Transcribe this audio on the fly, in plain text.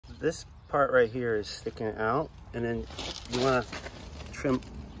this part right here is sticking out, and then you want to trim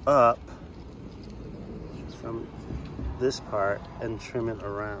up from this part and trim it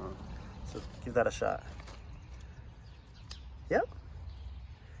around. So give that a shot. Yep.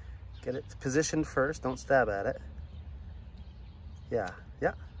 Get it positioned first, don't stab at it. Yeah,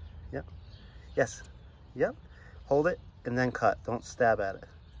 yep, yep, yes, yep. Hold it and then cut, don't stab at it.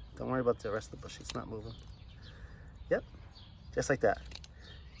 Don't worry about the rest of the bush, it's not moving. Yep, just like that.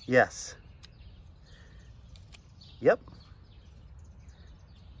 Yes. Yep.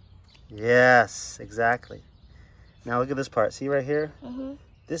 Yes, exactly. Now look at this part, see right here? Mm-hmm.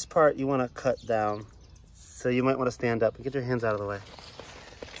 This part you want to cut down, so you might want to stand up and get your hands out of the way.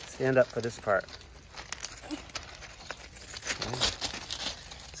 Stand up for this part. Okay.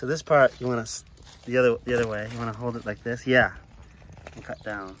 So this part you want to the other way. You want to hold it like this, yeah, and cut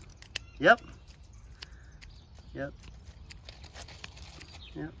down. Yep. Yep.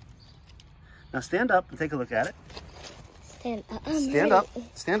 Yep. Now stand up and take a look at it. Stand up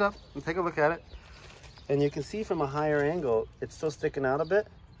and take a look at it. And you can see from a higher angle, it's still sticking out a bit.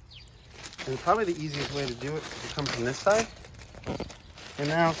 And probably the easiest way to do it is to come from this side. And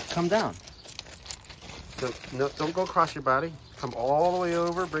now come down. So no, don't go across your body. Come all the way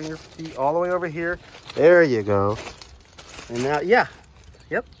over, bring your feet all the way over here. There you go. And now, yeah.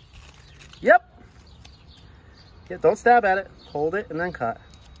 Yep. Yep. Yeah, don't stab at it. Hold it and then cut.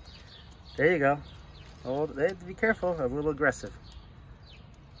 There you go. Hold it. Be careful. I'm a little aggressive.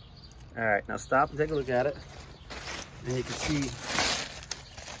 All right, now stop and take a look at it. And you can see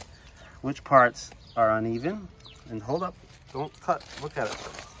which parts are uneven. And hold up. Don't cut. Look at it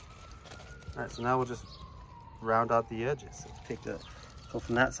first. All right, so now we'll just round out the edges. So go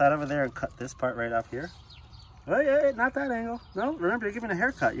from that side over there and cut this part right off here. Oh, yeah, not that angle. No, remember, you're giving a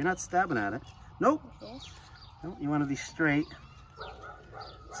haircut. You're not stabbing at it. Nope. Yes. No, you want to be straight.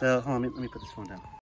 So, hold on, let me put this phone down.